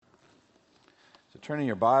So turning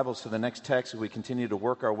your Bibles to the next text as we continue to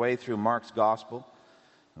work our way through Mark's Gospel.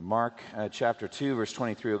 Mark chapter 2, verse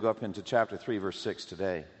 23. We'll go up into chapter 3, verse 6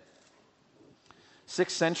 today.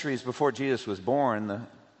 6 centuries before Jesus was born, the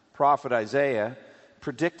prophet Isaiah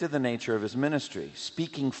predicted the nature of his ministry,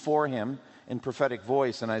 speaking for him in prophetic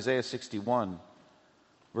voice in Isaiah 61,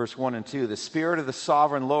 verse 1 and 2. The Spirit of the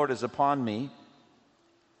Sovereign Lord is upon me,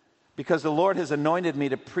 because the Lord has anointed me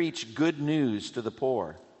to preach good news to the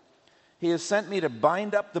poor. He has sent me to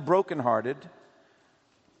bind up the brokenhearted,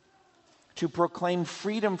 to proclaim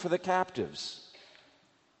freedom for the captives,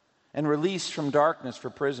 and release from darkness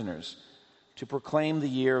for prisoners, to proclaim the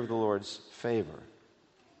year of the Lord's favor.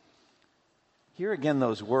 Hear again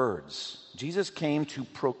those words. Jesus came to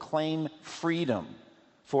proclaim freedom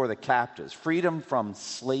for the captives, freedom from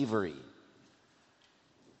slavery.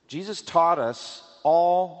 Jesus taught us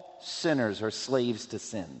all sinners are slaves to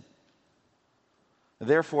sin.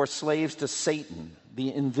 Therefore, slaves to Satan,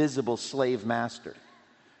 the invisible slave master.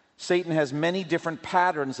 Satan has many different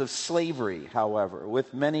patterns of slavery, however,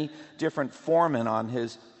 with many different foremen on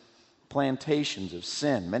his plantations of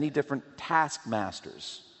sin. Many different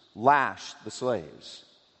taskmasters lash the slaves.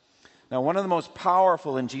 Now, one of the most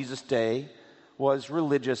powerful in Jesus' day was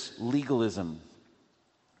religious legalism,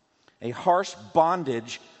 a harsh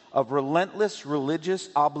bondage of relentless religious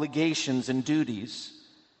obligations and duties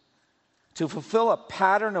to fulfill a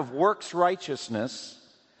pattern of works righteousness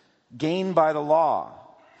gained by the law.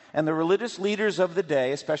 And the religious leaders of the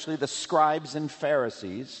day, especially the scribes and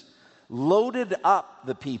Pharisees, loaded up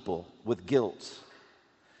the people with guilt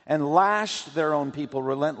and lashed their own people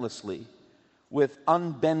relentlessly with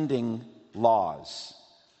unbending laws.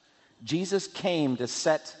 Jesus came to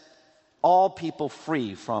set all people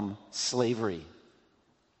free from slavery,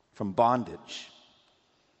 from bondage.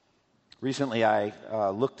 Recently, I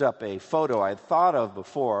looked up a photo I'd thought of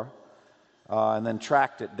before and then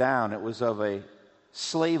tracked it down. It was of a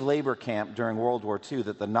slave labor camp during World War II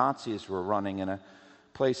that the Nazis were running in a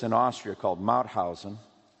place in Austria called Mauthausen.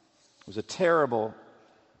 It was a terrible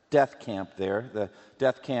death camp there. The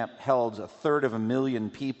death camp held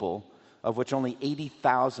 1/3 people, of which only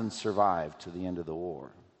 80,000 survived to the end of the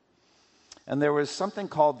war. And there was something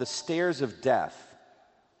called the Stairs of Death.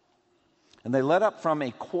 And they led up from a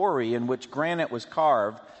quarry in which granite was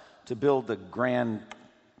carved to build the grand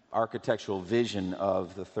architectural vision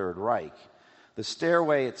of the Third Reich. The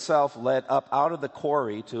stairway itself led up out of the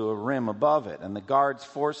quarry to a rim above it, and the guards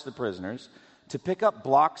forced the prisoners to pick up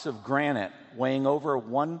blocks of granite weighing over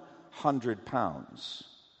 100 pounds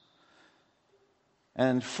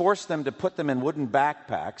and forced them to put them in wooden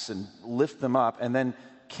backpacks and lift them up and then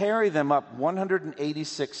carry them up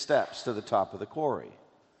 186 steps to the top of the quarry.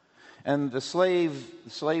 And the slave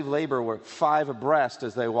labor were 5 abreast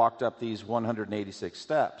as they walked up these 186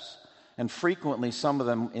 steps. And frequently, some of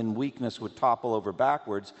them in weakness would topple over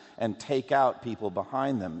backwards and take out people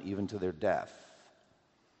behind them, even to their death.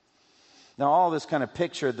 Now, all this kind of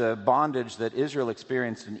pictured the bondage that Israel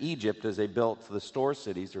experienced in Egypt as they built the store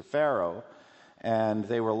cities, or Pharaoh. And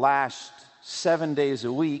they were lashed 7 days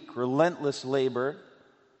a week, relentless labor.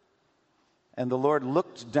 And the Lord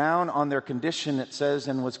looked down on their condition, it says,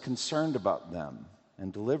 and was concerned about them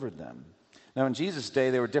and delivered them. Now, in Jesus'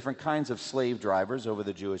 day, there were different kinds of slave drivers over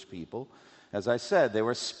the Jewish people. As I said, they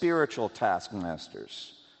were spiritual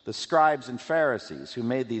taskmasters, the scribes and Pharisees who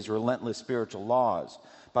made these relentless spiritual laws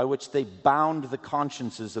by which they bound the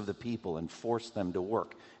consciences of the people and forced them to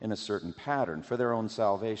work in a certain pattern for their own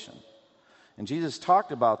salvation. And Jesus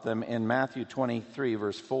talked about them in Matthew 23,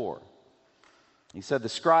 verse 4. He said, the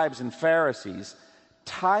scribes and Pharisees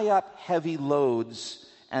tie up heavy loads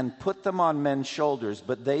and put them on men's shoulders,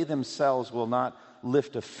 but they themselves will not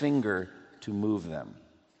lift a finger to move them.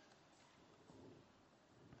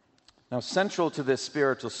 Now, central to this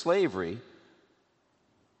spiritual slavery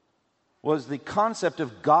was the concept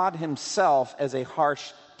of God himself as a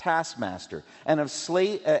harsh taskmaster, and of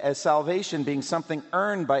as salvation being something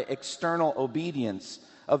earned by external obedience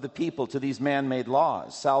of the people to these man-made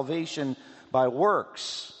laws. Salvation by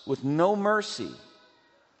works, with no mercy.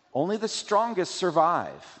 Only the strongest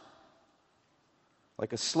survive.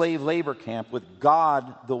 Like a slave labor camp with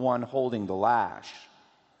God the one holding the lash.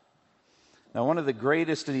 Now, one of the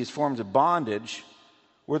greatest of these forms of bondage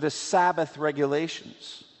were the Sabbath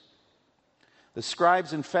regulations. The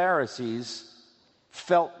scribes and Pharisees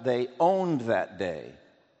felt they owned that day,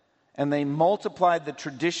 and they multiplied the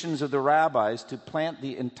traditions of the rabbis to plant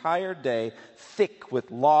the entire day thick with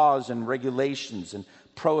laws and regulations and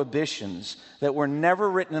prohibitions that were never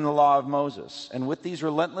written in the law of Moses. And with these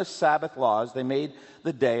relentless Sabbath laws, they made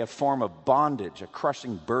the day a form of bondage, a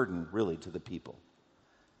crushing burden, really, to the people.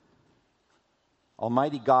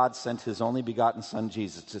 Almighty God sent his only begotten Son,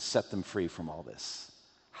 Jesus, to set them free from all this.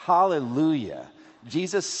 Hallelujah.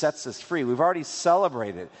 Jesus sets us free. We've already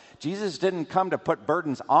celebrated. Jesus didn't come to put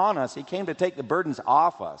burdens on us. He came to take the burdens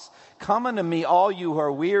off us. Come unto me, all you who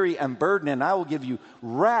are weary and burdened, and I will give you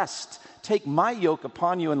rest. Take my yoke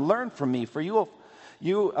upon you and learn from me, for you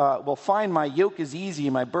will find my yoke is easy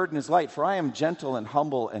and my burden is light, for I am gentle and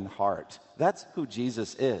humble in heart. That's who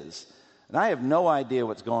Jesus is. And I have no idea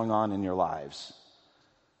what's going on in your lives.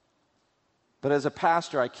 But as a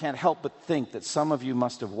pastor, I can't help but think that some of you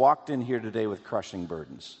must have walked in here today with crushing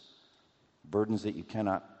burdens. Burdens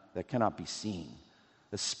that cannot be seen.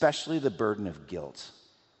 Especially the burden of guilt.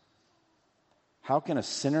 How can a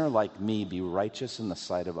sinner like me be righteous in the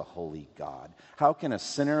sight of a holy God? How can a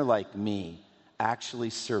sinner like me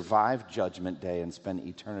actually survive Judgment Day and spend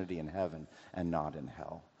eternity in heaven and not in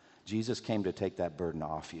hell? Jesus came to take that burden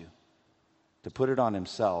off you. To put it on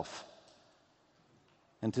himself.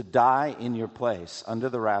 And to die in your place under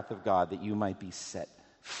the wrath of God that you might be set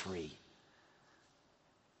free.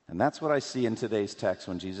 And that's what I see in today's text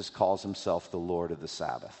when Jesus calls himself the Lord of the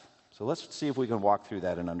Sabbath. So let's see if we can walk through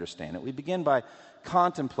that and understand it. We begin by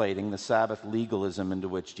contemplating the Sabbath legalism into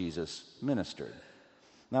which Jesus ministered.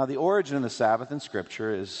 Now, the origin of the Sabbath in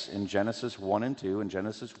Scripture is in Genesis 1 and 2. In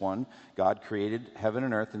Genesis 1, God created heaven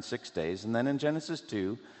and earth in 6 days. And then in Genesis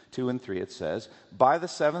 2 and 3, it says, by the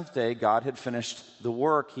seventh day, God had finished the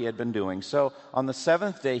work he had been doing. So on the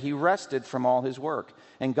seventh day, he rested from all his work.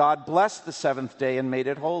 And God blessed the seventh day and made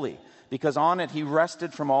it holy, because on it he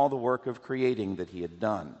rested from all the work of creating that he had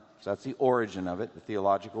done. So that's the origin of it, the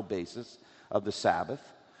theological basis of the Sabbath.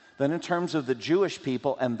 Then in terms of the Jewish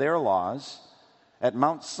people and their laws, at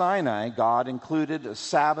Mount Sinai, God included a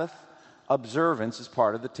Sabbath observance as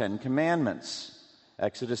part of the Ten Commandments.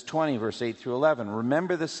 Exodus 20, verse 8 through 11.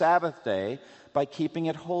 Remember the Sabbath day by keeping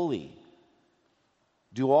it holy.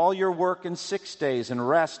 Do all your work in 6 days and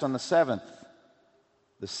rest on the seventh.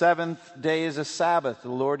 The seventh day is a Sabbath to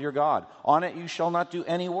the Lord your God. On it you shall not do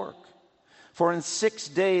any work. For in 6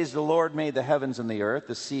 days the Lord made the heavens and the earth,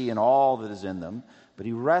 the sea and all that is in them. But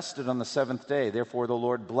he rested on the seventh day. Therefore the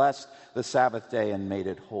Lord blessed the Sabbath day and made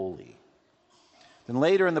it holy. Then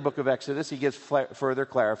later in the book of Exodus, he gives further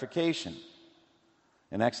clarification.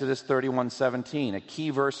 In Exodus 31:17, a key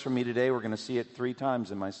verse for me today, we're going to see it 3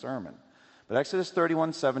 times in my sermon. But Exodus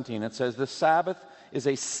 31:17, it says, the Sabbath is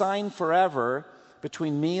a sign forever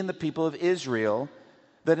between me and the people of Israel,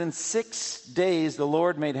 that in 6 days the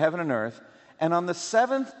Lord made heaven and earth, and on the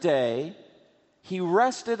seventh day he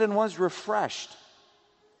rested and was refreshed.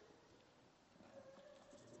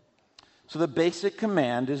 So the basic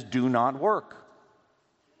command is do not work.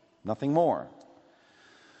 Nothing more.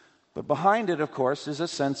 But behind it, of course, is a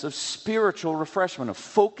sense of spiritual refreshment, of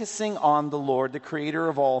focusing on the Lord, the creator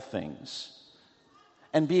of all things,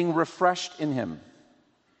 and being refreshed in him.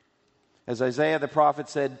 As Isaiah the prophet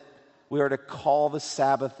said, we are to call the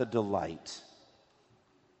Sabbath a delight.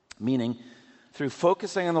 Meaning, through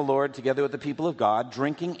focusing on the Lord together with the people of God,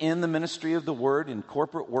 drinking in the ministry of the word in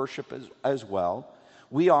corporate worship as well,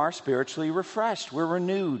 we are spiritually refreshed. We're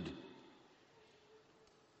renewed.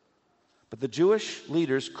 But the Jewish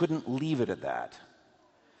leaders couldn't leave it at that.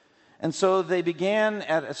 And so they began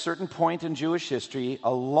at a certain point in Jewish history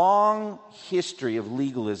a long history of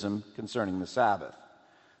legalism concerning the Sabbath.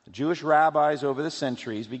 The Jewish rabbis over the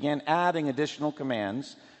centuries began adding additional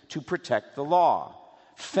commands to protect the law.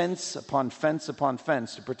 Fence upon fence upon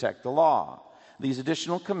fence to protect the law. These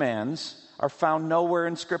additional commands are found nowhere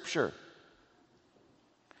in Scripture.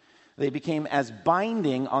 They became as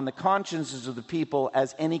binding on the consciences of the people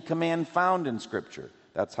as any command found in Scripture.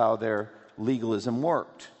 That's how their legalism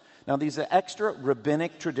worked. Now, these extra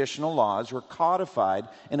rabbinic traditional laws were codified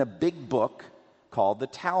in a big book called the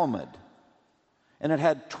Talmud. And it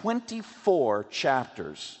had 24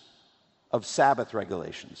 chapters of Sabbath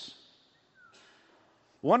regulations.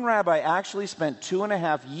 One rabbi actually spent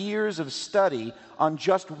 2.5 years of study on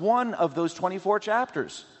just one of those 24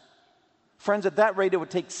 chapters. Friends, at that rate, it would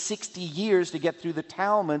take 60 years to get through the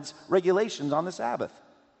Talmud's regulations on the Sabbath.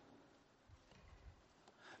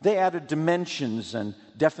 They added dimensions and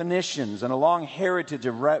definitions and a long heritage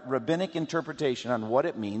of rabbinic interpretation on what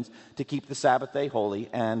it means to keep the Sabbath day holy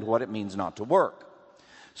and what it means not to work.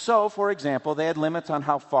 So, for example, they had limits on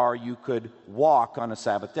how far you could walk on a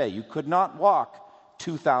Sabbath day. You could not walk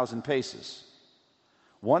 2,000 paces.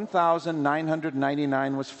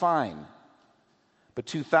 1,999 was fine. But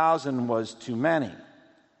 2,000 was too many.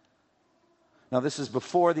 Now, this is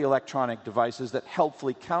before the electronic devices that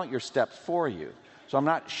helpfully count your steps for you. So I'm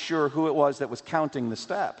not sure who it was that was counting the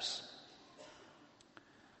steps.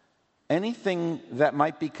 Anything that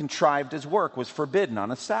might be contrived as work was forbidden.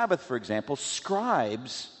 On a Sabbath, for example,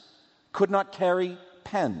 scribes could not carry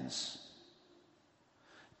pens.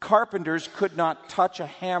 Carpenters could not touch a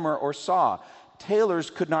hammer or saw. Tailors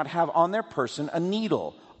could not have on their person a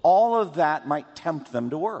needle. All of that might tempt them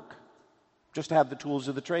to work, just to have the tools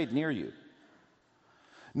of the trade near you.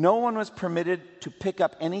 No one was permitted to pick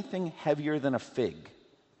up anything heavier than a fig.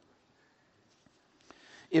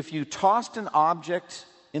 If you tossed an object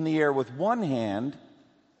in the air with one hand,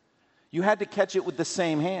 you had to catch it with the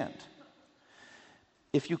same hand.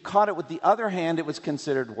 If you caught it with the other hand, it was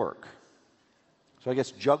considered work. So I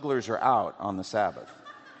guess jugglers are out on the Sabbath.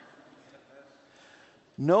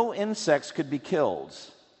 No insects could be killed.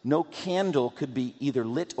 No candle could be either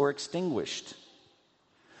lit or extinguished.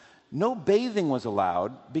 No bathing was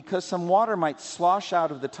allowed because some water might slosh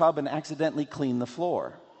out of the tub and accidentally clean the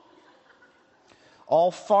floor. All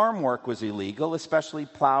farm work was illegal, especially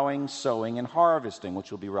plowing, sowing, and harvesting, which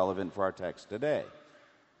will be relevant for our text today.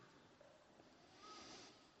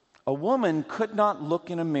 A woman could not look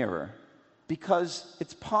in a mirror because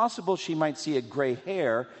it's possible she might see a gray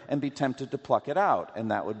hair and be tempted to pluck it out,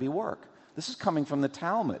 and that would be work. This is coming from the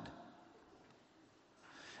Talmud.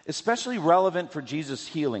 Especially relevant for Jesus'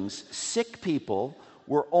 healings, sick people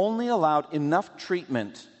were only allowed enough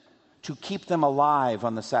treatment to keep them alive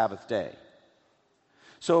on the Sabbath day.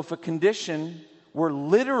 So if a condition were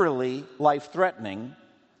literally life-threatening,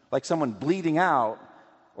 like someone bleeding out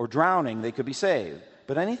or drowning, they could be saved.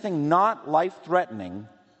 But anything not life-threatening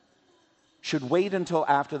should wait until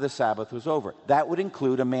after the Sabbath was over. That would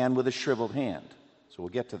include a man with a shriveled hand. So we'll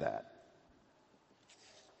get to that.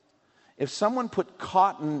 If someone put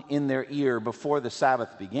cotton in their ear before the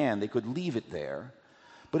Sabbath began, they could leave it there.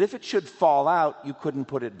 But if it should fall out, you couldn't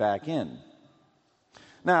put it back in.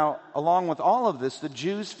 Now, along with all of this, the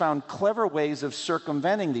Jews found clever ways of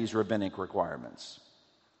circumventing these rabbinic requirements.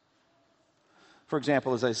 For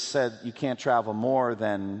example, as I said, you can't travel more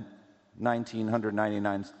than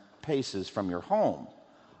 1,999 paces from your home.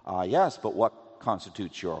 Yes, but what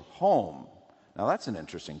constitutes your home? Now, that's an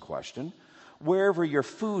interesting question. Wherever your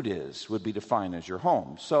food is would be defined as your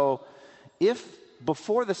home. So if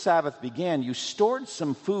before the Sabbath began, you stored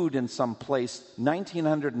some food in some place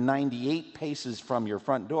 1,998 paces from your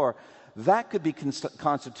front door, that could be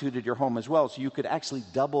constituted your home as well. So you could actually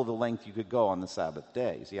double the length you could go on the Sabbath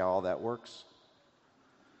day. See how all that works?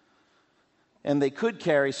 And they could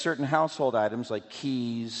carry certain household items like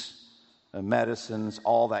keys, medicines,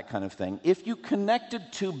 all that kind of thing. If you connected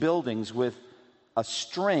two buildings with a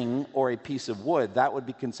string or a piece of wood, that would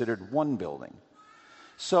be considered one building.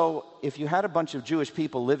 So if you had a bunch of Jewish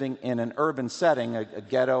people living in an urban setting, a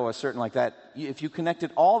ghetto, a certain like that, if you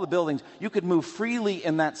connected all the buildings, you could move freely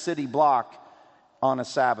in that city block on a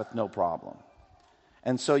Sabbath, no problem.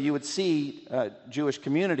 And so you would see Jewish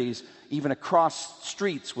communities even across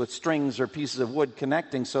streets with strings or pieces of wood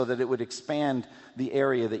connecting so that it would expand the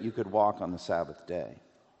area that you could walk on the Sabbath day.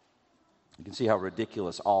 You can see how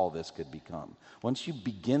ridiculous all this could become. Once you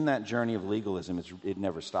begin that journey of legalism, it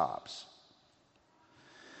never stops.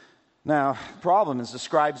 Now, the problem is the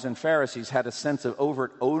scribes and Pharisees had a sense of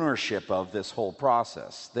overt ownership of this whole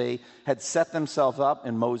process. They had set themselves up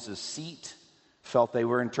in Moses' seat, felt they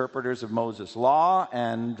were interpreters of Moses' law,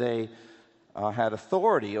 and they had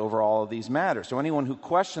authority over all of these matters. So anyone who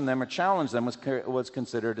questioned them or challenged them was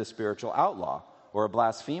considered a spiritual outlaw or a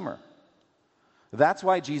blasphemer. That's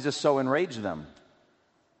why Jesus so enraged them.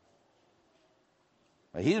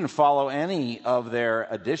 He didn't follow any of their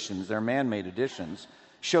additions, their man-made additions,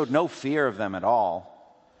 showed no fear of them at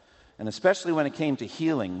all. And especially when it came to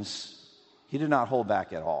healings, he did not hold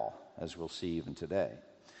back at all, as we'll see even today.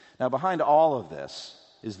 Now, behind all of this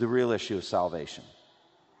is the real issue of salvation.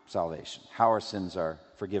 Salvation, how our sins are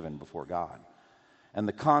forgiven before God. And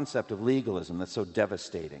the concept of legalism that's so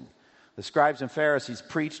devastating. The scribes and Pharisees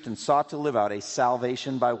preached and sought to live out a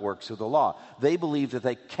salvation by works of the law. They believed that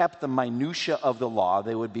they kept the minutia of the law,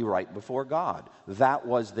 they would be right before God. That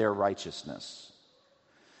was their righteousness.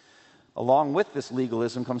 Along with this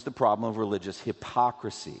legalism comes the problem of religious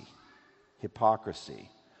hypocrisy. Hypocrisy.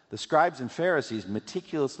 The scribes and Pharisees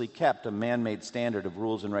meticulously kept a man-made standard of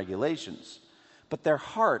rules and regulations, but their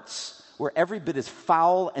hearts were every bit as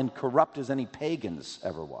foul and corrupt as any pagan's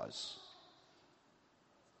ever was.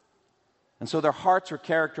 And so their hearts were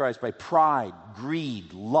characterized by pride,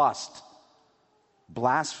 greed, lust,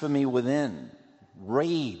 blasphemy within,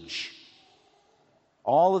 rage.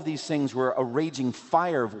 All of these things were a raging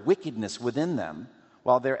fire of wickedness within them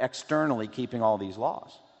while they're externally keeping all these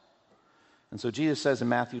laws. And so Jesus says in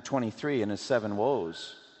Matthew 23 in his 7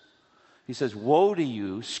 woes, he says, "Woe to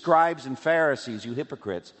you, scribes and Pharisees, you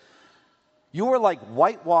hypocrites! You are like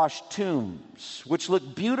whitewashed tombs, which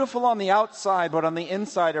look beautiful on the outside, but on the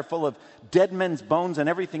inside are full of dead men's bones and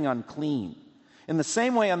everything unclean. In the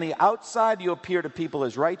same way, on the outside you appear to people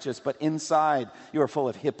as righteous, but inside you are full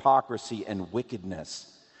of hypocrisy and wickedness.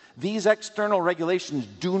 These external regulations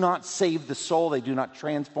do not save the soul. They do not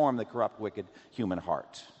transform the corrupt, wicked human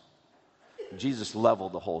heart. Jesus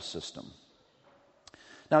leveled the whole system.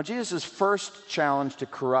 Now, Jesus' first challenge to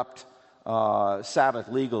corrupt Sabbath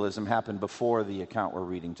legalism happened before the account we're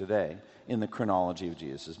reading today in the chronology of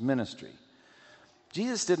Jesus' ministry.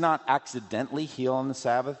 Jesus did not accidentally heal on the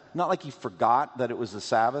Sabbath. Not like he forgot that it was the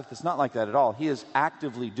Sabbath. It's not like that at all. He is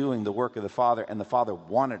actively doing the work of the Father, and the Father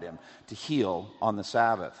wanted him to heal on the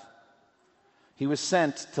Sabbath. He was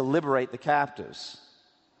sent to liberate the captives.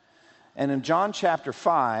 And in John chapter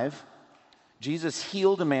 5, Jesus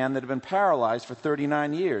healed a man that had been paralyzed for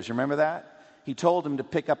 39 years. Remember that? He told him to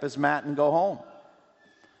pick up his mat and go home.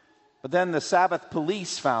 But then the Sabbath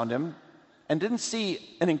police found him and didn't see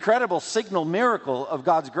an incredible signal miracle of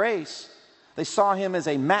God's grace. They saw him as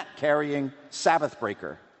a mat-carrying Sabbath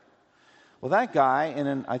breaker. Well, that guy, in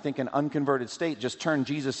an unconverted state, just turned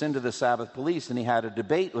Jesus into the Sabbath police, and he had a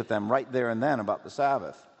debate with them right there and then about the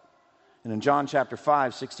Sabbath. And in John chapter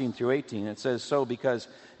 5, 16 through 18, it says, "So because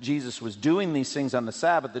Jesus was doing these things on the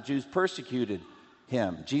Sabbath, the Jews persecuted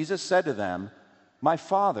him. Jesus said to them, 'My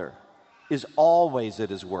Father is always at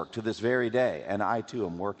his work to this very day, and I too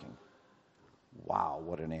am working.'" Wow,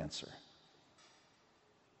 what an answer.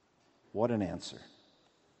 What an answer.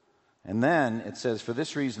 And then it says, "For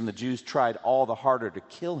this reason the Jews tried all the harder to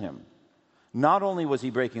kill him. Not only was he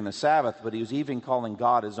breaking the Sabbath, but he was even calling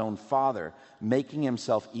God his own Father, making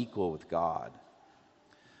himself equal with God."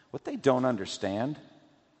 What they don't understand,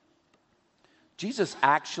 Jesus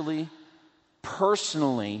actually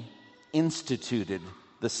personally instituted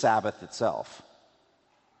the Sabbath itself.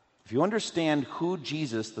 If you understand who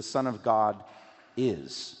Jesus, the Son of God,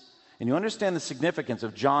 is, and you understand the significance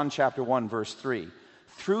of John chapter 1, verse 3,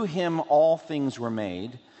 "Through him all things were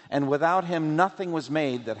made, and without him nothing was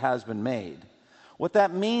made that has been made." What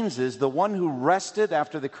that means is the one who rested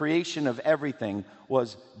after the creation of everything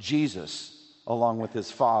was Jesus, along with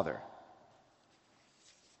his Father.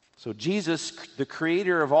 So Jesus, the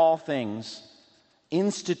creator of all things,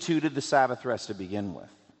 instituted the Sabbath rest to begin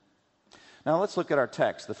with. Now let's look at our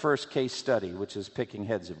text, the first case study, which is picking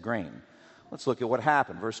heads of grain. Let's look at what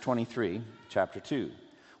happened. Verse 23, chapter 2.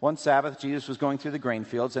 One Sabbath, Jesus was going through the grain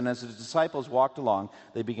fields, and as his disciples walked along,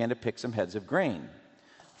 they began to pick some heads of grain.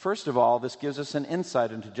 First of all, this gives us an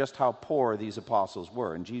insight into just how poor these apostles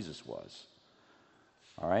were, and Jesus was.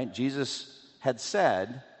 All right, Jesus had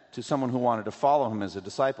said to someone who wanted to follow him as a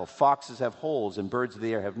disciple, "Foxes have holes and birds of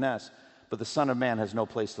the air have nests, but the Son of Man has no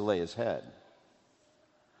place to lay his head."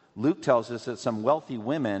 Luke tells us that some wealthy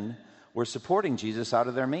women were supporting Jesus out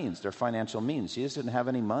of their means, their financial means. Jesus didn't have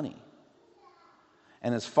any money.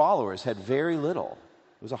 And his followers had very little.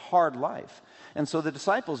 It was a hard life. And so the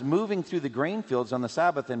disciples moving through the grain fields on the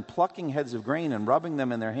Sabbath and plucking heads of grain and rubbing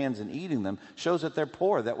them in their hands and eating them shows that they're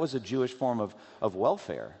poor. That was a Jewish form of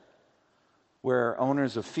welfare, where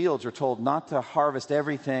owners of fields are told not to harvest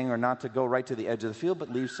everything or not to go right to the edge of the field,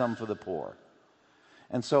 but leave some for the poor.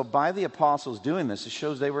 And so by the apostles doing this, it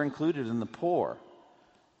shows they were included in the poor.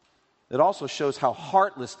 It also shows how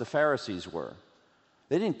heartless the Pharisees were.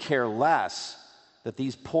 They didn't care less that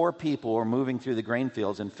these poor people were moving through the grain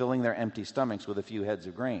fields and filling their empty stomachs with a few heads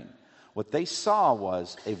of grain. What they saw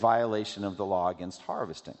was a violation of the law against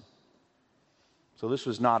harvesting. So this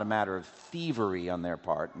was not a matter of thievery on their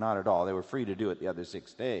part, not at all. They were free to do it the other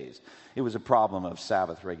 6 days. It was a problem of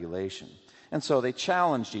Sabbath regulation. And so they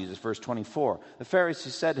challenged Jesus, verse 24. The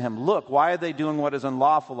Pharisees said to him, "Look, why are they doing what is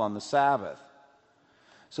unlawful on the Sabbath?"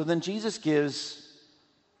 So then Jesus gives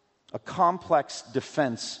a complex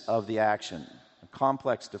defense of the action. A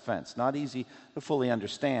complex defense. Not easy to fully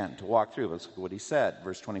understand, to walk through. Let's look at what he said.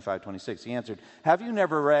 Verse 25, 26. He answered, "Have you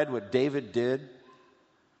never read what David did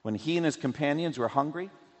when he and his companions were hungry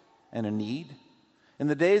and in need? In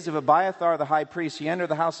the days of Abiathar the high priest, he entered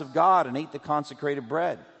the house of God and ate the consecrated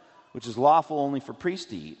bread, which is lawful only for priests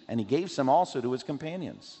to eat, and he gave some also to his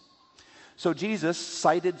companions." So Jesus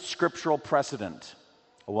cited scriptural precedent,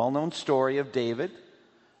 a well-known story of David,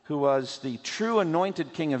 who was the true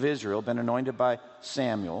anointed king of Israel, been anointed by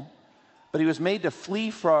Samuel, but he was made to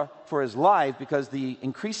flee for his life because the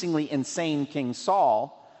increasingly insane King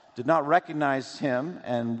Saul did not recognize him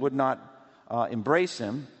and would not embrace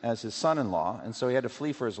him as his son-in-law, and so he had to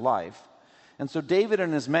flee for his life. And so David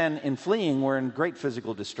and his men in fleeing were in great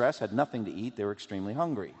physical distress, had nothing to eat, they were extremely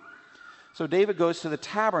hungry. So David goes to the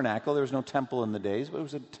tabernacle. There was no temple in the days, but it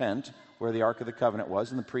was a tent where the Ark of the Covenant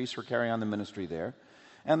was, and the priests were carrying on the ministry there.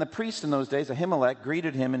 And the priest in those days, Ahimelech,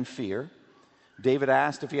 greeted him in fear. David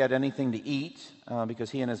asked if he had anything to eat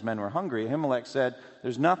because he and his men were hungry. Ahimelech said,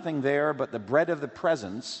 "There's nothing there but the bread of the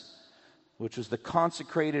presence, which was the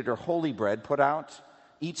consecrated or holy bread put out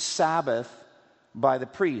each Sabbath by the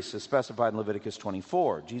priests, as specified in Leviticus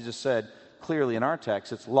 24. Jesus said clearly in our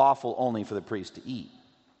text, it's lawful only for the priest to eat.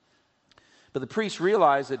 But the priest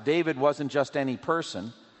realized that David wasn't just any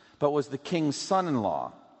person, but was the king's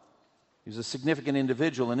son-in-law. He was a significant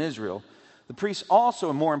individual in Israel. The priests also,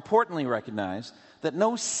 and more importantly, recognized that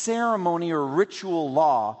no ceremony or ritual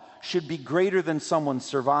law should be greater than someone's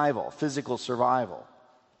survival, physical survival.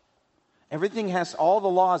 All the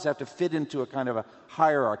laws have to fit into a kind of a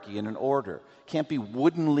hierarchy and an order. Can't be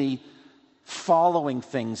woodenly following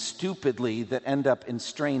things stupidly that end up in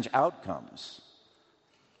strange outcomes.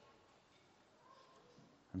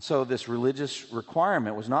 And so this religious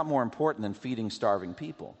requirement was not more important than feeding starving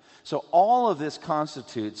people. So all of this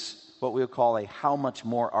constitutes what we'll call a how much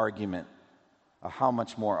more argument. A how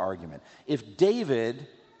much more argument. If David,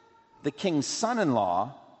 the king's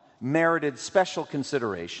son-in-law, merited special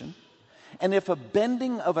consideration, and if a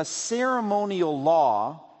bending of a ceremonial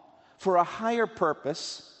law for a higher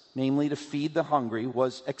purpose, namely to feed the hungry,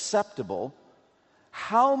 was acceptable,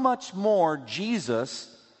 how much more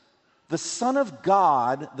Jesus, the Son of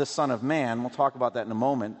God, the Son of Man, we'll talk about that in a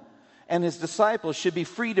moment, and his disciples should be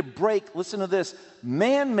free to break, listen to this,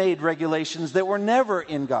 man-made regulations that were never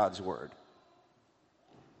in God's Word.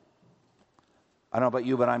 I don't know about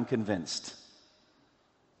you, but I'm convinced.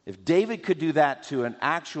 If David could do that to an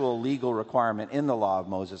actual legal requirement in the law of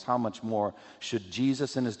Moses, how much more should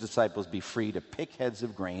Jesus and his disciples be free to pick heads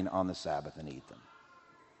of grain on the Sabbath and eat them?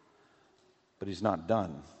 But he's not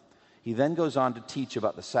done. He then goes on to teach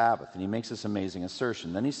about the Sabbath, and he makes this amazing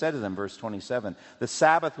assertion. Then he said to them, verse 27, "The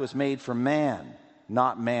Sabbath was made for man,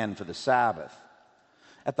 not man for the Sabbath."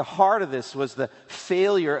 At the heart of this was the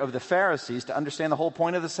failure of the Pharisees to understand the whole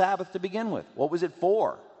point of the Sabbath to begin with. What was it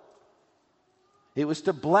for? It was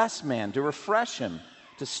to bless man, to refresh him,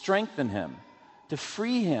 to strengthen him, to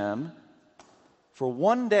free him for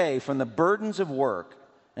one day from the burdens of work,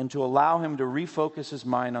 and to allow him to refocus his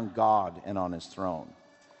mind on God and on his throne.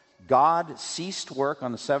 God ceased work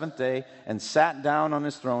on the seventh day and sat down on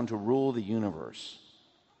his throne to rule the universe.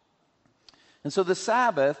 And so the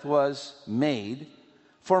Sabbath was made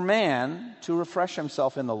for man to refresh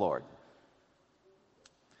himself in the Lord.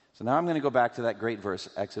 So now I'm going to go back to that great verse,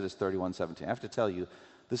 Exodus 31:17. I have to tell you,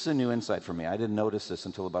 this is a new insight for me. I didn't notice this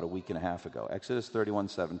until about a week and a half ago. Exodus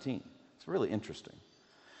 31:17. It's really interesting.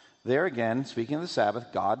 There again, speaking of the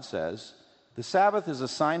Sabbath, God says, "The Sabbath is a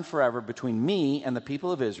sign forever between me and the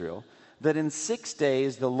people of Israel, that in 6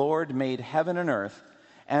 days the Lord made heaven and earth,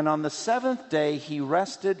 and on the seventh day he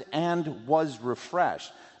rested and was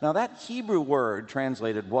refreshed." Now that Hebrew word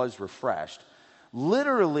translated "was refreshed"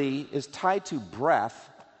 literally is tied to breath,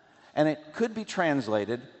 and it could be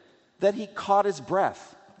translated that he caught his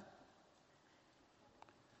breath.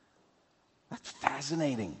 That's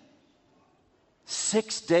fascinating.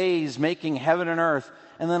 6 days making heaven and earth,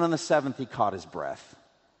 and then on the seventh he caught his breath.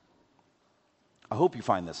 I hope you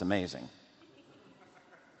find this amazing.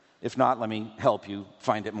 If not, let me help you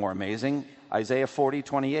find it more amazing. Isaiah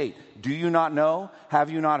 40:28. "Do you not know?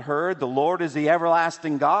 Have you not heard? The Lord is the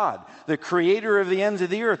everlasting God, the creator of the ends of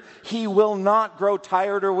the earth. He will not grow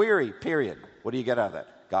tired or weary." Period. What do you get out of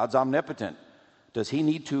that? God's omnipotent. Does he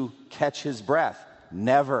need to catch his breath?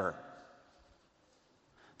 Never.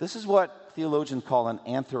 This is what theologians call an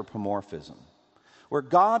anthropomorphism, where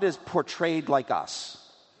God is portrayed like us.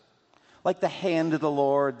 Like the hand of the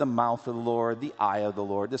Lord, the mouth of the Lord, the eye of the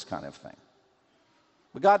Lord, this kind of thing.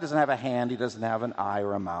 But God doesn't have a hand, he doesn't have an eye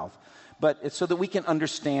or a mouth. But it's so that we can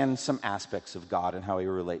understand some aspects of God and how he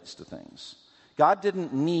relates to things. God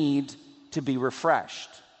didn't need to be refreshed,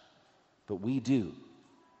 but we do.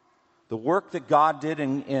 The work that God did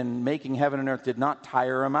in making heaven and earth did not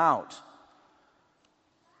tire him out.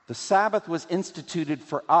 The Sabbath was instituted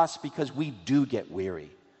for us because we do get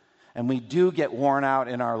weary. And we do get worn out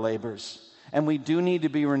in our labors. And we do need to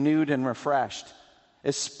be renewed and refreshed,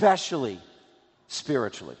 especially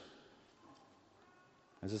spiritually.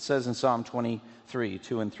 As it says in Psalm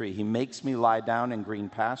 23:2-3, "He makes me lie down in green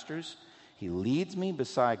pastures. He leads me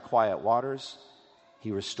beside quiet waters.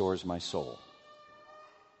 He restores my soul."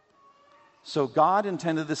 So God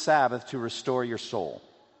intended the Sabbath to restore your soul.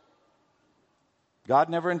 God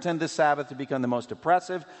never intended the Sabbath to become the most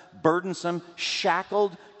oppressive, burdensome,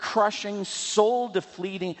 shackled, crushing,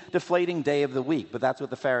 soul-deflating day of the week. But that's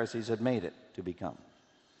what the Pharisees had made it to become.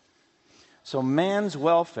 So man's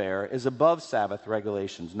welfare is above Sabbath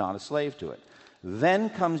regulations, not a slave to it. Then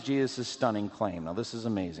comes Jesus' stunning claim. Now this is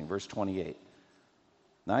amazing. Verse 28.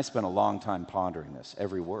 Now I spent a long time pondering this,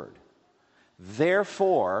 every word.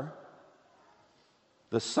 Therefore,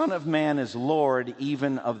 the Son of Man is Lord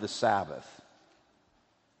even of the Sabbath.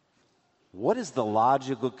 What is the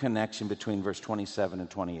logical connection between verse 27 and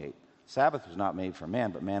 28? Sabbath was not made for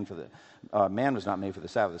man, but man was not made for the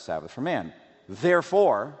Sabbath for man.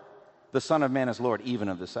 Therefore, the Son of Man is Lord even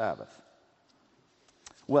of the Sabbath.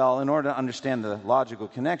 Well, in order to understand the logical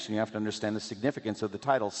connection, you have to understand the significance of the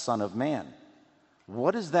title Son of Man.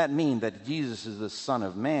 What does that mean that Jesus is the Son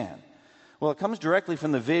of Man? Well, it comes directly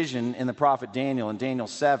from the vision in the prophet Daniel in Daniel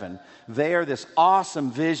 7. There, this awesome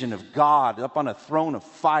vision of God up on a throne of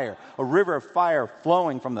fire, a river of fire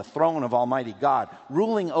flowing from the throne of Almighty God,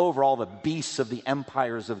 ruling over all the beasts of the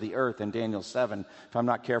empires of the earth in Daniel 7. If I'm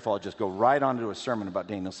not careful, I'll just go right on to a sermon about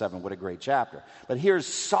Daniel 7. What a great chapter. But here's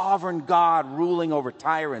sovereign God ruling over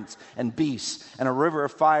tyrants and beasts, and a river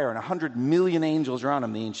of fire, and 100 million angels around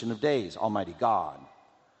him, the Ancient of Days, Almighty God.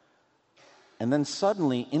 And then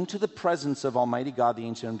suddenly, into the presence of Almighty God, the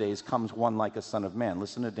Ancient of Days, comes one like a son of man.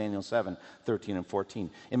 Listen to Daniel 7, 13 and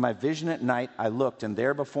 14. In my vision at night I looked, and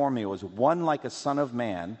there before me was one like a son of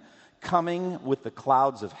man, coming with the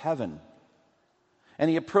clouds of heaven.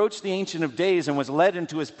 And he approached the Ancient of Days and was led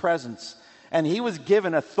into his presence. And he was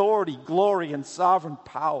given authority, glory, and sovereign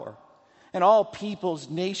power. And all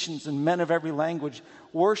peoples, nations, and men of every language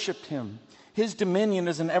worshipped him. His dominion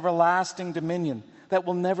is an everlasting dominion that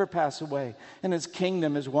will never pass away, and his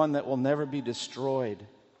kingdom is one that will never be destroyed.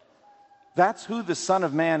 That's who the Son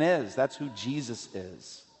of Man is. That's who Jesus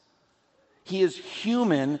is. He is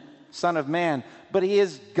human, Son of Man, but he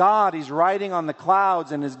is God. He's riding on the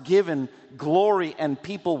clouds and is given glory, and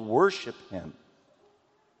people worship him.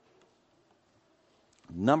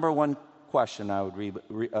 Number one question I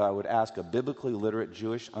would ask a biblically literate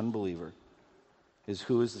Jewish unbeliever is,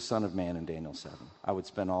 who is the Son of Man in Daniel 7? I would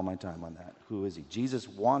spend all my time on that. Who is he? Jesus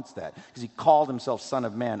wants that because he called himself Son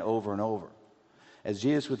of Man over and over. As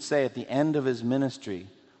Jesus would say at the end of his ministry,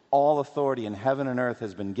 all authority in heaven and earth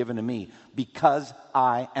has been given to me because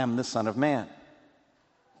I am the Son of Man.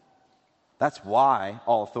 That's why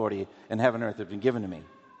all authority in heaven and earth has been given to me,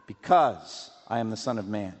 because I am the Son of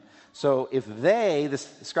Man. So if they, the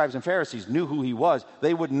scribes and Pharisees, knew who he was,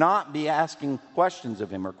 they would not be asking questions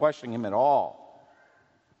of him or questioning him at all.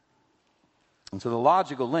 And so the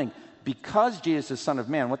logical link, because Jesus is Son of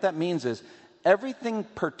Man, what that means is everything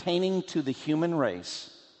pertaining to the human race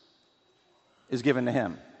is given to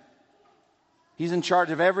him. He's in charge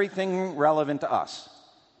of everything relevant to us.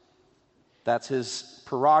 That's his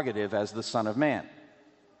prerogative as the Son of Man.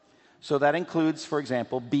 So that includes, for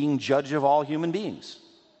example, being judge of all human beings.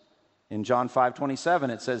 In John 5:27,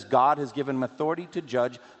 it says, God has given him authority to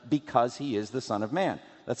judge because he is the Son of Man.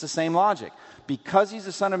 That's the same logic. Because he's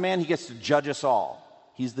the Son of Man, he gets to judge us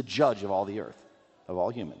all. He's the judge of all the earth, of all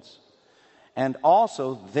humans. And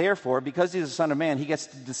also, therefore, because he's the Son of Man, he gets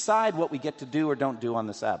to decide what we get to do or don't do on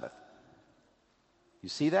the Sabbath. You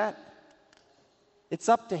see that? It's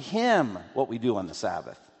up to him what we do on the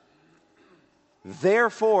Sabbath.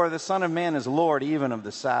 Therefore, the Son of Man is Lord even of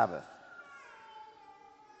the Sabbath.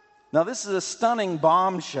 Now, this is a stunning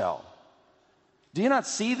bombshell. Do you not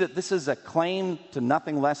see that this is a claim to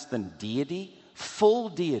nothing less than deity? Full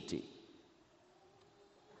deity.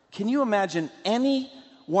 Can you imagine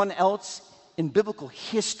anyone else in biblical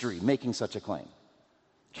history making such a claim?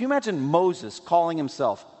 Can you imagine Moses calling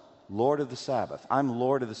himself Lord of the Sabbath? I'm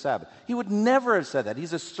Lord of the Sabbath. He would never have said that.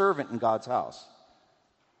 He's a servant in God's house.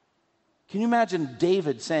 Can you imagine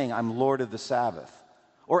David saying, I'm Lord of the Sabbath?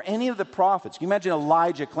 Or any of the prophets. Can you imagine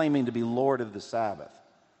Elijah claiming to be Lord of the Sabbath?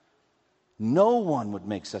 No one would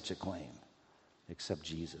make such a claim except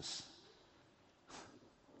Jesus.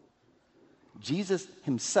 Jesus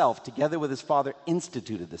himself, together with his Father,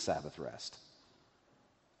 instituted the Sabbath rest.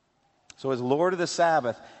 So as Lord of the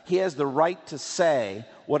Sabbath, he has the right to say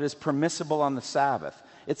what is permissible on the Sabbath.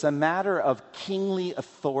 It's a matter of kingly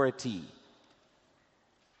authority.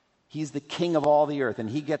 He's the king of all the earth, and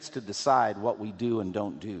he gets to decide what we do and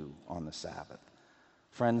don't do on the Sabbath.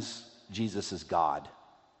 Friends, Jesus is God.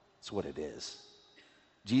 That's what it is.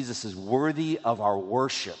 Jesus is worthy of our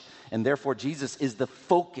worship, and therefore Jesus is the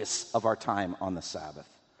focus of our time on the Sabbath.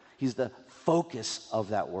 He's the focus of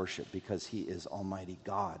that worship because he is Almighty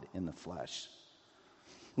God in the flesh.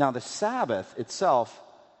 Now, the Sabbath itself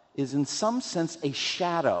is in some sense a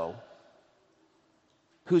shadow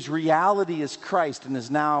whose reality is Christ and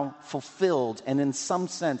is now fulfilled and in some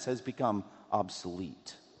sense has become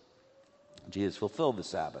obsolete. Jesus fulfilled the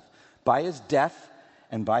Sabbath by his death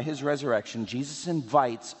And by his resurrection, Jesus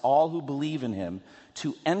invites all who believe in him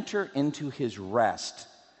to enter into his rest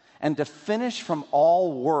and to finish from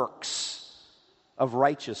all works of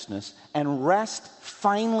righteousness and rest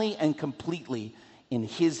finally and completely in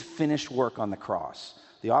his finished work on the cross.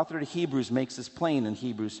 The author of Hebrews makes this plain in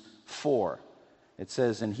Hebrews 4. It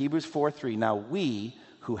says in Hebrews 4:3, now we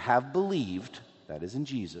who have believed, that is in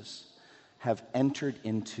Jesus, have entered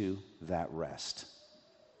into that rest.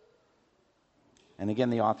 And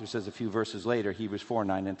again, the author says a few verses later, Hebrews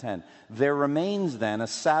 4:9 and 10, there remains then a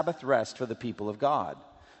Sabbath rest for the people of God.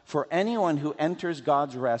 For anyone who enters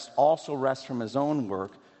God's rest also rests from his own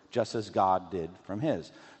work, just as God did from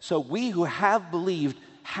his. So we who have believed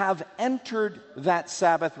have entered that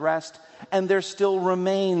Sabbath rest, and there still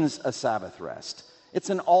remains a Sabbath rest. It's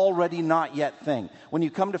an already not yet thing. When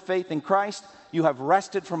you come to faith in Christ, you have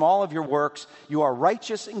rested from all of your works. You are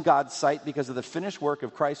righteous in God's sight because of the finished work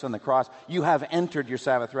of Christ on the cross. You have entered your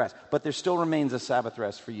Sabbath rest. But there still remains a Sabbath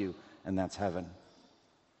rest for you, and that's heaven.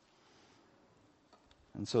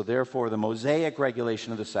 And so therefore, the Mosaic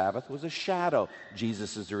regulation of the Sabbath was a shadow.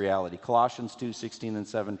 Jesus is the reality. Colossians 2:16 and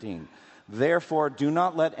 17. Therefore, do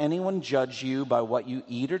not let anyone judge you by what you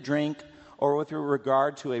eat or drink, or with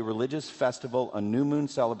regard to a religious festival, a new moon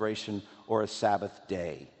celebration, or a Sabbath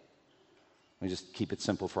day. Let me just keep it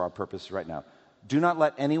simple for our purpose right now. Do not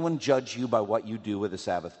let anyone judge you by what you do with a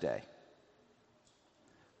Sabbath day.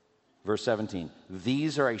 Verse 17.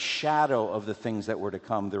 These are a shadow of the things that were to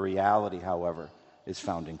come. The reality, however, is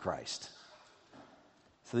found in Christ.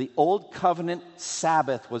 So the old covenant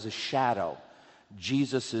Sabbath was a shadow.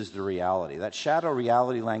 Jesus is the reality. That shadow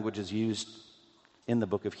reality language is used in the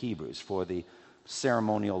book of Hebrews for the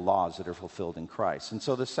ceremonial laws that are fulfilled in Christ. And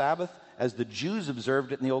so the Sabbath, as the Jews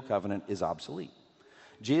observed it in the Old Covenant, is obsolete.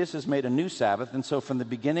 Jesus has made a new Sabbath, and so from the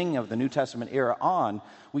beginning of the New Testament era on,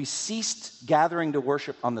 we ceased gathering to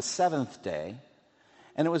worship on the seventh day,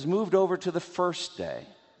 and it was moved over to the first day.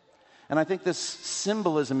 And I think this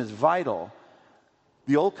symbolism is vital.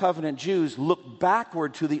 The Old Covenant Jews looked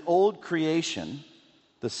backward to the old creation,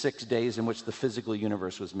 the 6 days in which the physical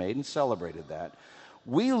universe was made, and celebrated that.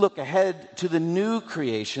 We look ahead to the new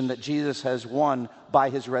creation that Jesus has won by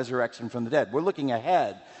his resurrection from the dead. We're looking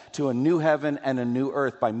ahead to a new heaven and a new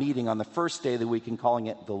earth by meeting on the first day of the week and calling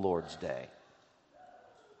it the Lord's Day.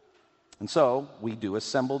 And so we do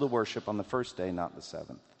assemble to worship on the first day, not the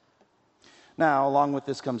seventh. Now, along with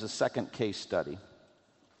this comes a second case study.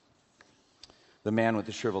 The man with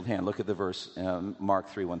the shriveled hand. Look at the verse, Mark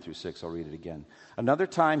 3, 1 through 6. I'll read it again. Another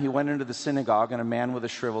time he went into the synagogue, and a man with a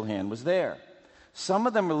shriveled hand was there. Some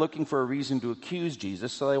of them were looking for a reason to accuse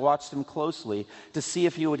Jesus, so they watched him closely to see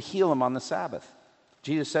if he would heal him on the Sabbath.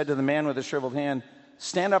 Jesus said to the man with the shriveled hand,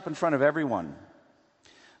 stand up in front of everyone.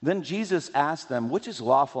 Then Jesus asked them, which is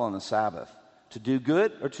lawful on the Sabbath, to do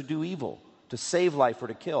good or to do evil, to save life or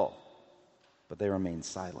to kill? But they remained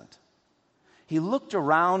silent. He looked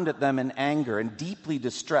around at them in anger and deeply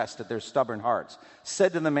distressed at their stubborn hearts,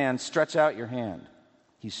 said to the man, stretch out your hand.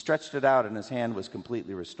 He stretched it out, and his hand was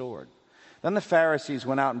completely restored. Then the Pharisees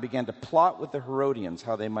went out and began to plot with the Herodians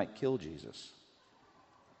how they might kill Jesus.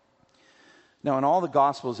 Now, in all the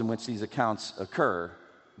Gospels in which these accounts occur,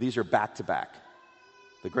 these are back to back.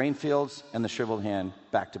 The grain fields and the shriveled hand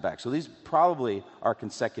back to back. So these probably are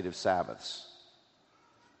consecutive Sabbaths.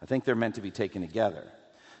 I think they're meant to be taken together.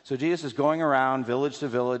 So Jesus is going around village to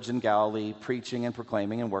village in Galilee, preaching and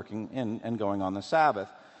proclaiming and working and going on the Sabbath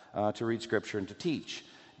to read Scripture and to teach.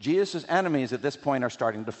 Jesus' enemies at this point are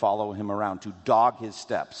starting to follow him around, to dog his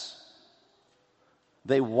steps.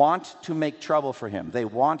 They want to make trouble for him. They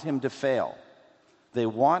want him to fail. They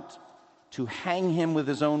want to hang him with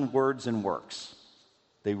his own words and works.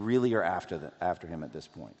 They really are after him at this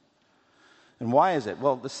point. And why is it?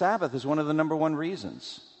 Well, the Sabbath is one of the number one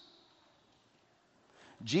reasons.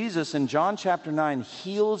 Jesus, in John chapter 9,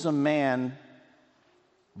 heals a man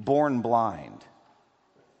born blind.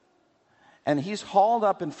 And he's hauled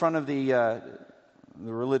up in front of the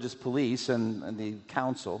religious police and the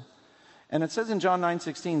council. And it says in John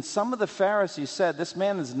 9:16, some of the Pharisees said, this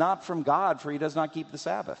man is not from God, for he does not keep the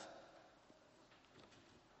Sabbath.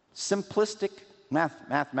 Simplistic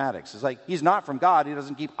mathematics. It's like, he's not from God, he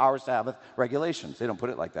doesn't keep our Sabbath regulations. They don't put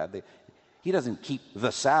it like that. He doesn't keep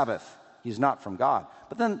the Sabbath. He's not from God.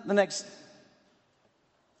 But then the next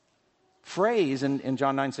phrase in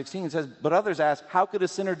John 9:16 says, but others ask, how could a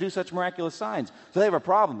sinner do such miraculous signs? So they have a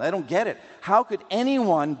problem. They don't get it. How could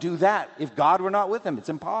anyone do that if God were not with him? It's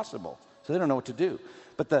impossible. So they don't know what to do.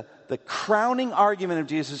 But the crowning argument of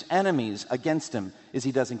Jesus' enemies against him is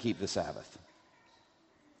he doesn't keep the Sabbath.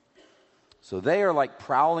 So they are like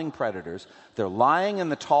prowling predators. They're lying in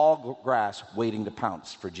the tall grass waiting to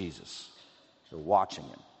pounce for Jesus. They're watching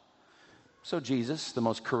him. So Jesus, the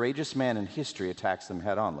most courageous man in history, attacks them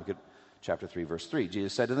head on. Look at chapter 3, verse 3.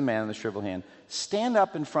 Jesus said to the man in the shriveled hand, "Stand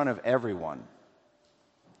up in front of everyone."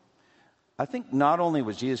 I think not only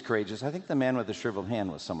was Jesus courageous, I think the man with the shriveled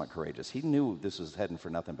hand was somewhat courageous. He knew this was heading for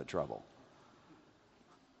nothing but trouble.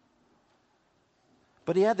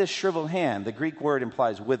 But he had this shriveled hand. The Greek word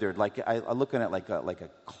implies withered. Like I look at it like a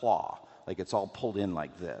claw, like it's all pulled in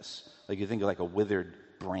like this. Like you think of like a withered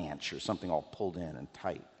branch or something all pulled in and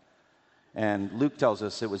tight. And Luke tells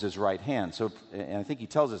us it was his right hand. And I think he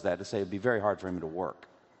tells us that to say it'd be very hard for him to work.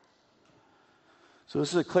 So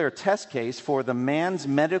this is a clear test case for the man's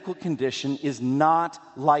medical condition is not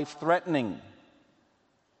life-threatening.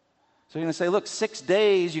 So you're going to say, look, 6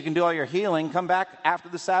 days you can do all your healing. Come back after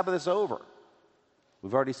the Sabbath is over.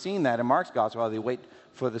 We've already seen that in Mark's gospel, how they wait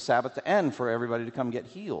for the Sabbath to end for everybody to come get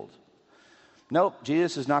healed. Nope,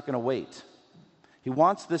 Jesus is not going to wait. He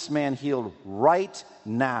wants this man healed right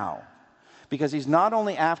now. Because he's not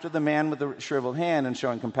only after the man with the shriveled hand and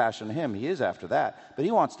showing compassion to him, he is after that, but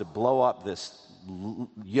he wants to blow up this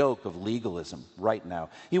yoke of legalism right now.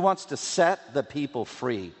 He wants to set the people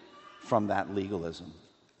free from that legalism.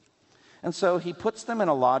 And so he puts them in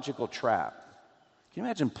a logical trap. Can you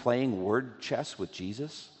imagine playing word chess with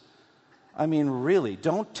Jesus? I mean, really,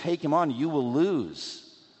 don't take him on. You will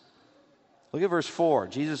lose. Look at verse 4.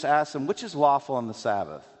 Jesus asks them, which is lawful on the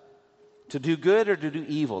Sabbath? To do good or to do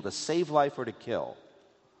evil? To save life or to kill?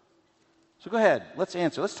 So go ahead, let's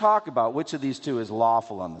answer. Let's talk about which of these two is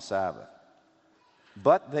lawful on the Sabbath.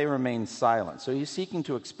 But they remain silent. So he's seeking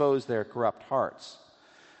to expose their corrupt hearts.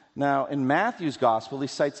 Now, in Matthew's gospel, he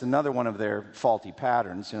cites another one of their faulty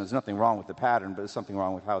patterns. There's nothing wrong with the pattern, but there's something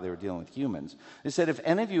wrong with how they were dealing with humans. He said, if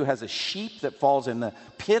any of you has a sheep that falls in the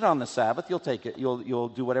pit on the Sabbath, you'll take it. You'll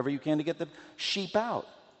do whatever you can to get the sheep out.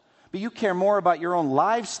 But you care more about your own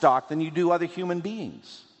livestock than you do other human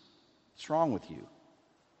beings. What's wrong with you?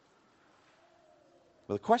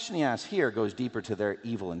 Well, the question he asks here goes deeper to their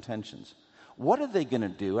evil intentions. What are they going to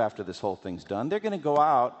do after this whole thing's done? They're going to go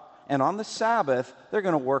out, and on the Sabbath, they're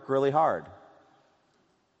going to work really hard.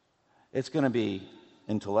 It's going to be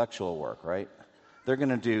intellectual work, right? They're going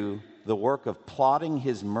to do the work of plotting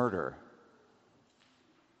his murder.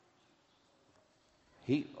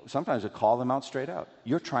 He sometimes would call them out straight out.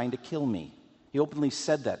 You're trying to kill me. He openly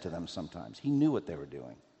said that to them sometimes. He knew what they were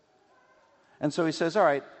doing. And so he says, all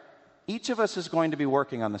right, each of us is going to be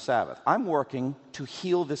working on the Sabbath. I'm working to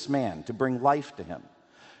heal this man, to bring life to him.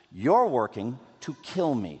 You're working to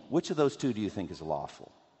kill me. Which of those two do you think is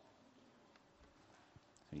lawful?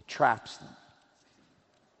 He traps them.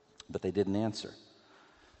 But they didn't answer.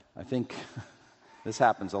 I think this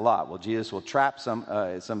happens a lot. Well, Jesus will trap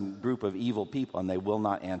some group of evil people, and they will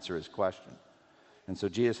not answer his question. And so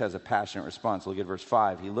Jesus has a passionate response. Look at verse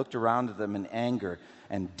 5. He looked around at them in anger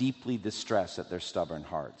and deeply distressed at their stubborn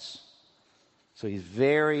hearts. So he's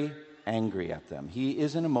very angry at them. He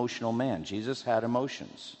is an emotional man. Jesus had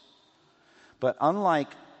emotions. But unlike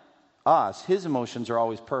us, his emotions are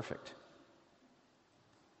always perfect.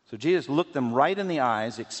 So Jesus looked them right in the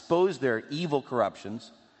eyes, exposed their evil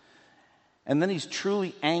corruptions, and then he's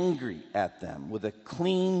truly angry at them with a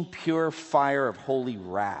clean, pure fire of holy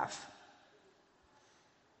wrath.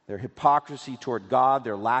 Their hypocrisy toward God,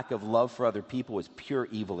 their lack of love for other people was pure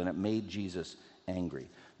evil, and it made Jesus angry.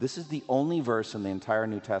 This is the only verse in the entire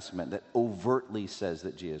New Testament that overtly says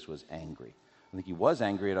that Jesus was angry. I think he was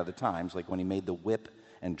angry at other times, like when he made the whip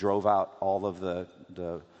and drove out all of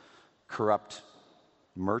the corrupt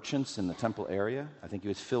merchants in the temple area. I think he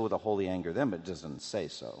was filled with a holy anger then, but it doesn't say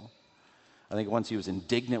so. I think once he was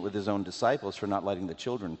indignant with his own disciples for not letting the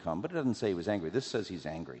children come, but it doesn't say he was angry. This says he's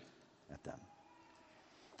angry at them.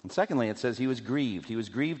 And secondly, it says he was grieved. He was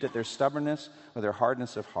grieved at their stubbornness or their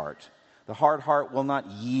hardness of heart. The hard heart will not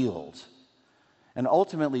yield. And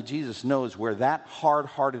ultimately, Jesus knows where that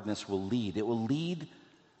hard-heartedness will lead. It will lead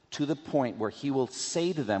to the point where he will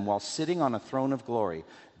say to them while sitting on a throne of glory,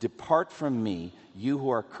 "Depart from me, you who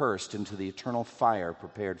are cursed, into the eternal fire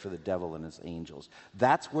prepared for the devil and his angels."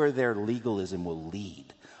 That's where their legalism will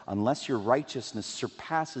lead. Unless your righteousness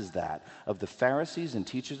surpasses that of the Pharisees and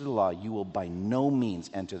teachers of the law, you will by no means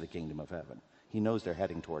enter the kingdom of heaven. He knows they're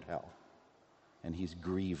heading toward hell. And he's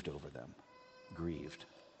grieved over them. Grieved.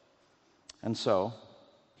 And so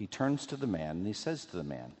he turns to the man and he says to the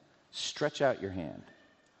man, "Stretch out your hand."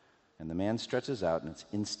 And the man stretches out and it's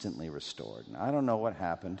instantly restored. And I don't know what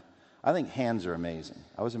happened. I think hands are amazing.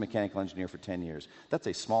 I was a mechanical engineer for 10 years. That's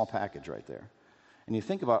a small package right there. And you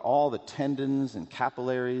think about all the tendons and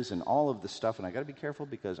capillaries and all of the stuff, and I got to be careful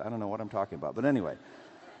because I don't know what I'm talking about. But anyway,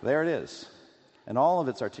 there it is. And all of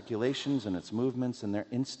its articulations and its movements, and they're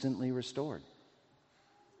instantly restored.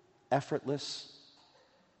 Effortless,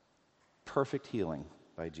 perfect healing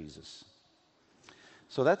by Jesus.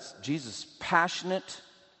 So that's Jesus' passionate,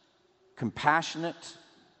 compassionate,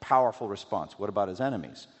 powerful response. What about his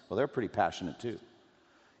enemies? Well, they're pretty passionate too.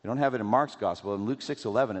 You don't have it in Mark's gospel. In Luke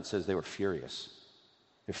 6:11, it says they were furious.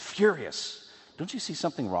 They're furious. Don't you see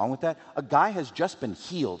something wrong with that? A guy has just been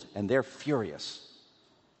healed, and they're furious.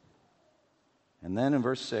 And then in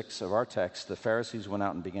verse 6 of our text, the Pharisees went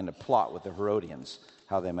out and began to plot with the Herodians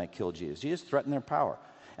how they might kill Jesus. Jesus threatened their power.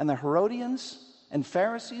 And the Herodians and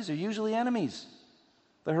Pharisees are usually enemies.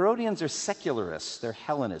 The Herodians are secularists, they're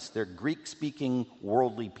Hellenists, they're Greek-speaking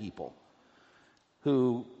worldly people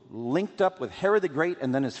who linked up with Herod the Great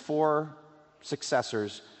and then his 4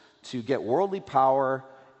 successors to get worldly power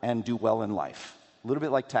and do well in life. A little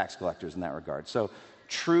bit like tax collectors in that regard. So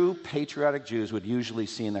true patriotic Jews would usually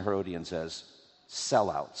see in the Herodians as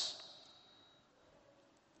sellouts.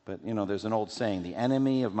 But, there's an old saying, the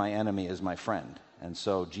enemy of my enemy is my friend. And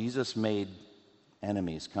so Jesus made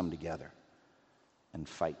enemies come together and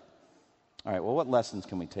fight. All right, well, what lessons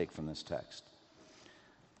can we take from this text?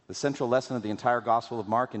 The central lesson of the entire Gospel of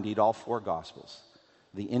Mark, indeed all 4 Gospels,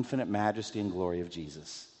 the infinite majesty and glory of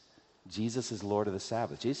Jesus. Jesus is Lord of the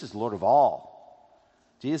Sabbath. Jesus is Lord of all.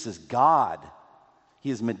 Jesus is God. He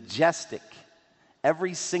is majestic.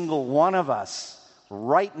 Every single one of us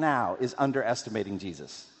right now is underestimating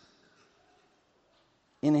Jesus.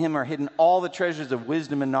 In him are hidden all the treasures of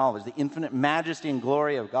wisdom and knowledge, the infinite majesty and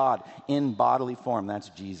glory of God in bodily form. That's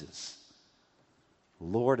Jesus,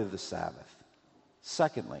 Lord of the Sabbath.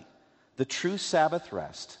 Secondly, the true Sabbath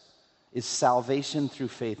rest is salvation through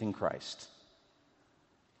faith in Christ.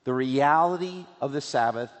 The reality of the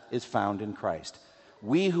Sabbath is found in Christ.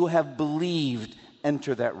 We who have believed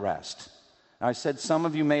enter that rest. Now, I said some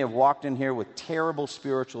of you may have walked in here with terrible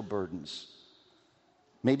spiritual burdens.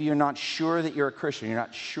 Maybe you're not sure that you're a Christian. You're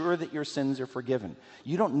not sure that your sins are forgiven.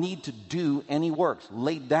 You don't need to do any works.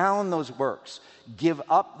 Lay down those works. Give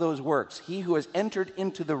up those works. He who has entered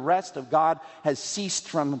into the rest of God has ceased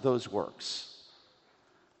from those works.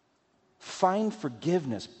 Find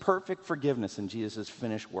forgiveness, perfect forgiveness in Jesus'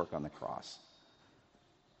 finished work on the cross.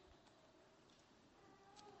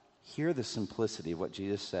 Hear the simplicity of what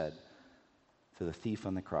Jesus said to the thief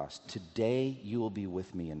on the cross. Today you will be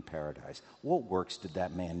with me in paradise. What works did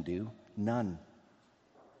that man do? None.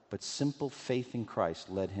 But simple faith in Christ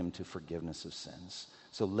led him to forgiveness of sins.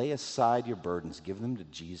 So lay aside your burdens. Give them to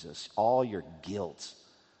Jesus. All your guilt,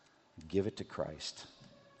 give it to Christ.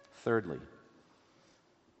 Thirdly,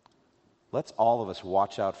 let's all of us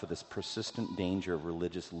watch out for this persistent danger of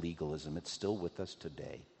religious legalism. It's still with us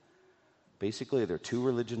today. Basically, there are 2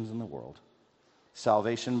 religions in the world.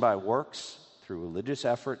 Salvation by works, through religious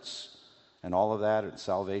efforts and all of that, and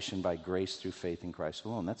salvation by grace through faith in Christ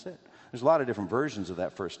alone. That's it. There's a lot of different versions of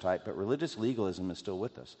that first type, but religious legalism is still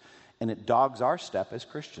with us. And it dogs our step as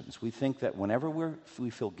Christians. We think that whenever we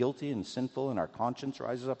feel guilty and sinful and our conscience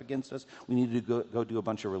rises up against us, we need to go do a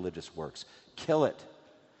bunch of religious works. Kill it.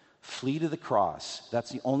 Flee to the cross.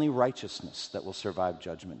 That's the only righteousness that will survive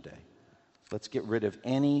Judgment Day. Let's get rid of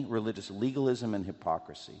any religious legalism and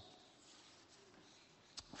hypocrisy.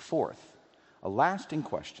 Fourth, a lasting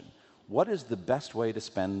question. What is the best way to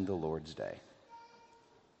spend the Lord's Day?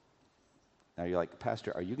 Now you're like,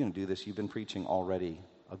 Pastor, are you going to do this? You've been preaching already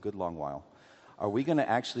a good long while. Are we going to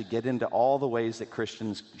actually get into all the ways that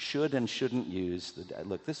Christians should and shouldn't use the day?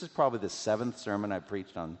 Look, this is probably the 7th sermon I've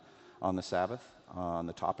preached on the Sabbath, on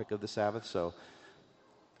the topic of the Sabbath. So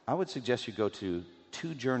I would suggest you go to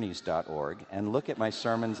twojourneys.org and look at my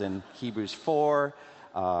sermons in Hebrews 4,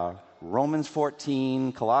 Romans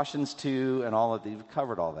 14, Colossians 2, and all of these. We've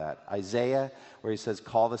covered all that. Isaiah, where he says,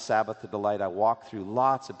 call the Sabbath a delight. I walk through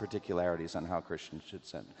lots of particularities on how Christians should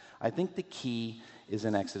sin. I think the key is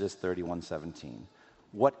in Exodus 31:17.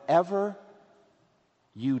 Whatever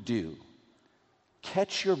you do,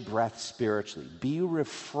 catch your breath spiritually. Be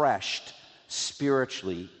refreshed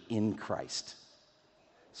spiritually in Christ.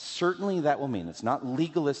 Certainly that will mean it's not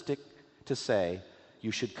legalistic to say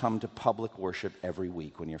you should come to public worship every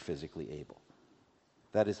week when you're physically able.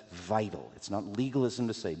 That is vital. It's not legalism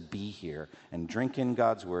to say be here and drink in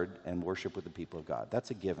God's word and worship with the people of God. That's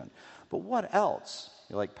a given. But what else?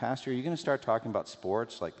 You're like, Pastor, are you going to start talking about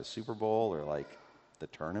sports like the Super Bowl or like the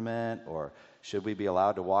tournament? Or should we be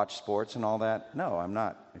allowed to watch sports and all that? No, I'm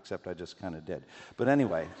not, except I just kind of did. But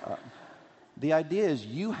anyway, the idea is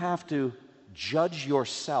you have to judge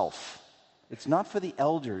yourself It's not for the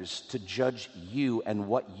elders to judge you and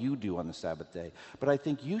what you do on the Sabbath day, but I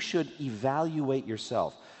think you should evaluate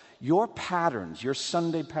yourself. Your patterns, your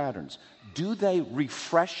Sunday patterns, do they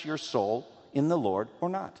refresh your soul in the Lord or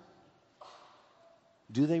not?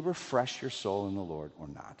 Do they refresh your soul in the Lord or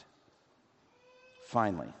not?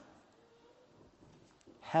 Finally,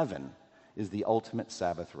 heaven is the ultimate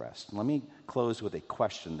Sabbath rest. Let me close with a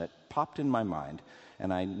question that popped in my mind,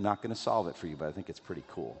 and I'm not going to solve it for you, but I think it's pretty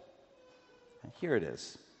cool. Here it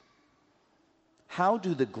is. How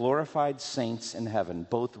do the glorified saints in heaven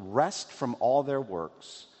both rest from all their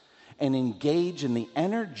works and engage in the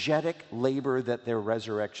energetic labor that their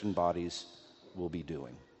resurrection bodies will be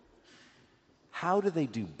doing? How do they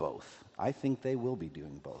do both? I think they will be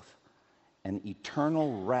doing both. An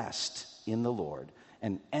eternal rest in the Lord,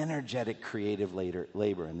 and energetic creative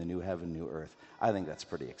labor in the new heaven, new earth. I think that's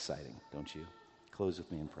pretty exciting, don't you? Close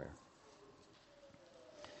with me in prayer.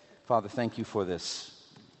 Father, thank you for this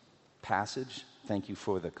passage. Thank you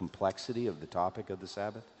for the complexity of the topic of the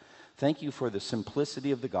Sabbath. Thank you for the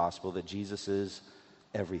simplicity of the gospel that Jesus is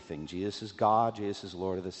everything. Jesus is God. Jesus is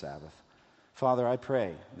Lord of the Sabbath. Father, I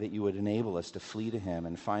pray that you would enable us to flee to him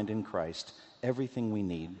and find in Christ everything we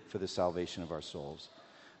need for the salvation of our souls.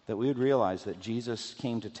 That we would realize that Jesus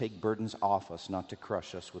came to take burdens off us, not to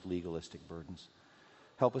crush us with legalistic burdens.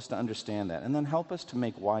 Help us to understand that. And then help us to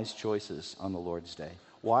make wise choices on the Lord's day.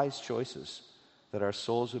 Wise choices, that our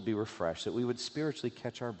souls would be refreshed, that we would spiritually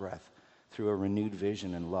catch our breath through a renewed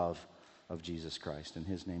vision and love of Jesus Christ. In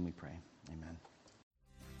his name we pray. Amen.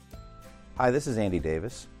 Hi, this is Andy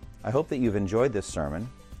Davis. I hope that you've enjoyed this sermon.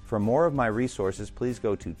 For more of my resources, please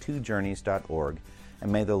go to twojourneys.org,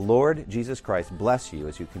 and may the Lord Jesus Christ bless you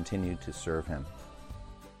as you continue to serve him.